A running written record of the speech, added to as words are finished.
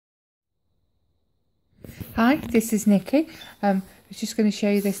Hi, this is Nikki. I was just going to show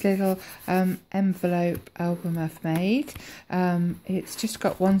you this little envelope album I've made. It's just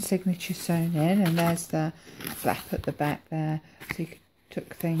got one signature sewn in, and there's the flap at the back there, so you can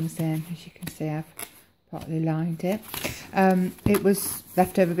tuck things in. As you can see, I've partly lined it. It was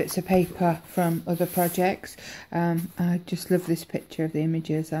leftover bits of paper from other projects. I just love this picture of the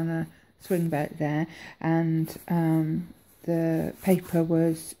images on a swing boat there, and the paper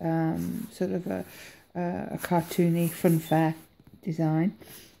was sort of a cartoony funfair design.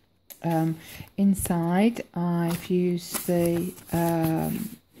 Inside I've used the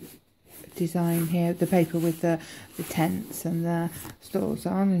design here, the paper with the tents and the stalls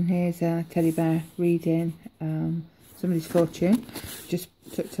on, and here's a teddy bear reading somebody's fortune. Just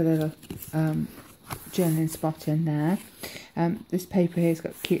tucked a little journaling spot in there. This paper here's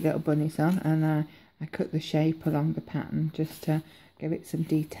got cute little bunnies on, and I cut the shape along the pattern just to give it some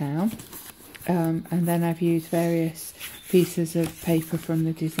detail. And then I've used various pieces of paper from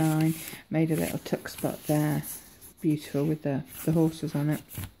the design, made a little tuck spot there, beautiful with the horses on it.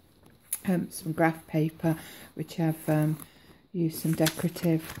 Some graph paper which I've used some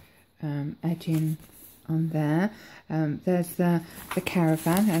decorative edging on there. There's the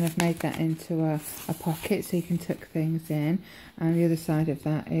caravan, and I've made that into a pocket so you can tuck things in. And the other side of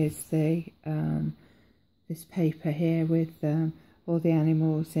that is the this paper here with all the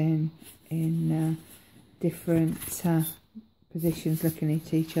animals in different positions looking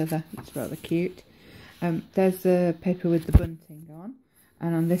at each other. It's rather cute. There's the paper with the bunting on,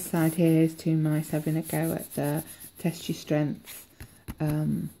 and on this side here is two mice having a go at the test your strength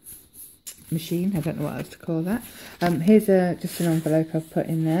machine. I don't know what else to call that. Here's just an envelope I've put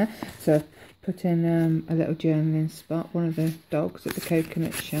in there. So I've put in a little journaling spot, one of the dogs at the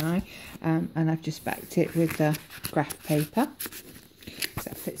coconut shy, and I've just backed it with the graph paper. So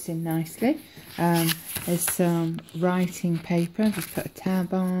that fits in nicely. There's some writing paper. I've just put a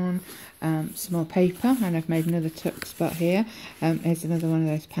tab on, some more paper, and I've made another tuck spot here. Here's another one of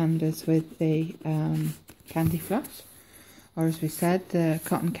those pandas with the candy floss, or as we said, the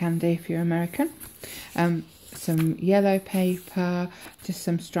cotton candy if you're American. Some yellow paper, just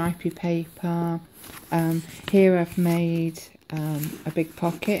some stripy paper. Here I've made a big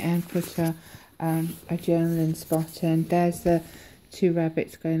pocket and put a journaling spot in. There's the two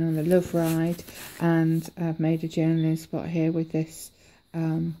rabbits going on the love ride, and I've made a journaling spot here with this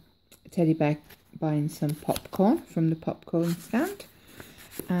teddy bear buying some popcorn from the popcorn stand.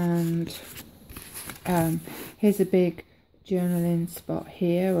 And here's a big journaling spot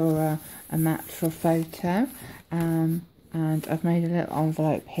here, or a mat for a photo, and I've made a little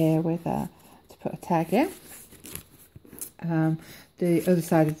envelope here with to put a tag in. The other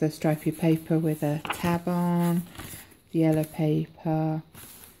side of the stripy paper with a tab on, the yellow paper,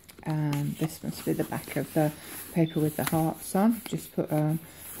 and this must be the back of the paper with the hearts on. Just put a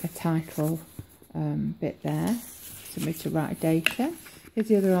title bit there, somebody to write a date in. Here's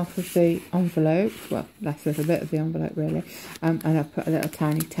the other half of the envelope, well, last little bit of the envelope really, and I've put a little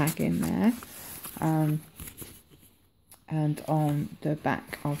tiny tag in there. And on the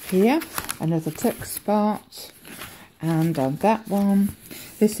back of here, another tuck spot, and on that one,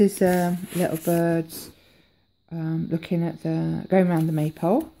 this is little birds looking at going around the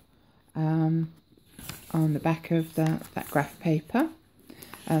maypole on the back of that graph paper.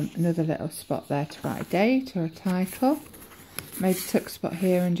 Another little spot there to write a date or a title. Made a tuck spot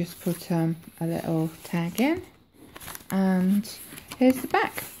here and just put a little tag in, and here's the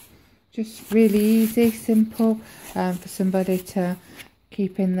back. Just really easy, simple, for somebody to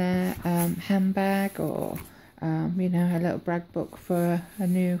keep in their handbag, or you know, a little brag book for a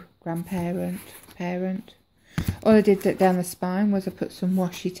new parent. All I did down the spine was I put some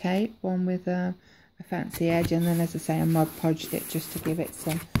washi tape, one with a fancy edge, and then, as I say, I Mod Podged it just to give it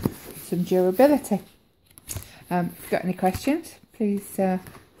some durability. If you've got any questions, please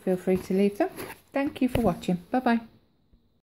feel free to leave them. Thank you for watching. Bye bye.